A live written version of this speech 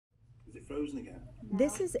frozen again.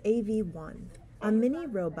 This is AV1, a mini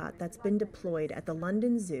robot that's been deployed at the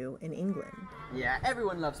London Zoo in England. Yeah,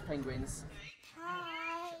 everyone loves penguins.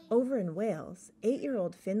 Over in Wales,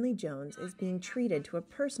 8-year-old Finley Jones is being treated to a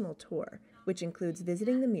personal tour, which includes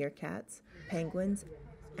visiting the meerkats, penguins,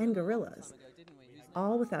 and gorillas,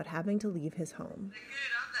 all without having to leave his home.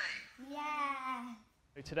 Yeah.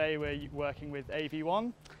 Today we're working with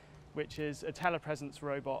AV1, which is a telepresence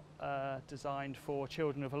robot designed for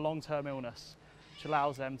children with a long-term illness, which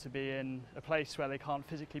allows them to be in a place where they can't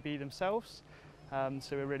physically be themselves.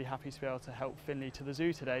 So we're really happy to be able to help Finley to the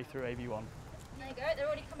zoo today through AV1. There you go, they're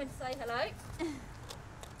already coming to say hello.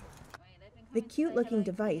 The cute-looking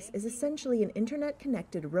device is essentially an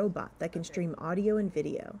internet-connected robot that can stream audio and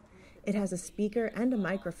video. It has a speaker and a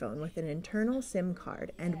microphone with an internal SIM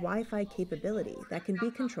card and Wi-Fi capability that can be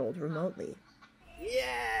controlled remotely.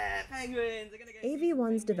 Yeah, penguins!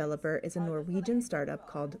 AV1's developer is a Norwegian startup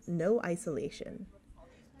called No Isolation.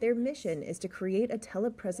 Their mission is to create a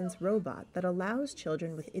telepresence robot that allows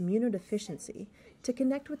children with immunodeficiency to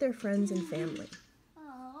connect with their friends and family.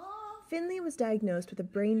 Finley was diagnosed with a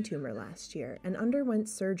brain tumor last year and underwent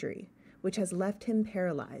surgery, which has left him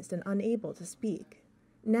paralyzed and unable to speak.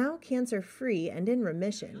 Now cancer-free and in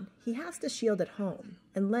remission, he has to shield at home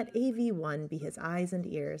and let AV1 be his eyes and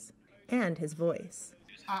ears, and his voice.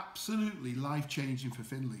 Absolutely life-changing for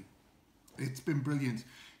Finley. It's been brilliant.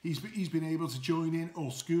 He's been able to join in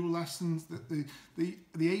all school lessons. The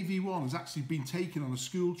AV1 has actually been taken on a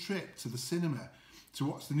school trip to the cinema to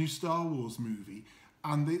watch the new Star Wars movie,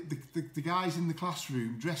 and the guys in the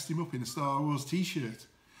classroom dressed him up in a Star Wars t-shirt,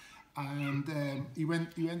 and he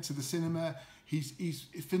went to the cinema.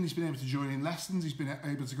 Finley's been able to join in lessons. He's been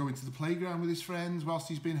able to go into the playground with his friends whilst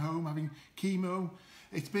he's been home having chemo.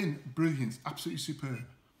 It's been brilliant, absolutely superb.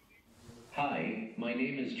 Hi, my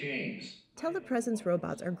name is James. Telepresence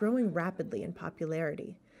robots are growing rapidly in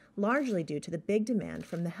popularity, largely due to the big demand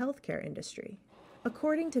from the healthcare industry.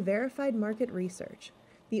 According to verified market research,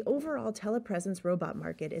 the overall telepresence robot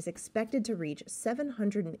market is expected to reach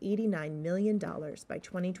 $789 million by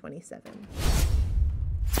 2027.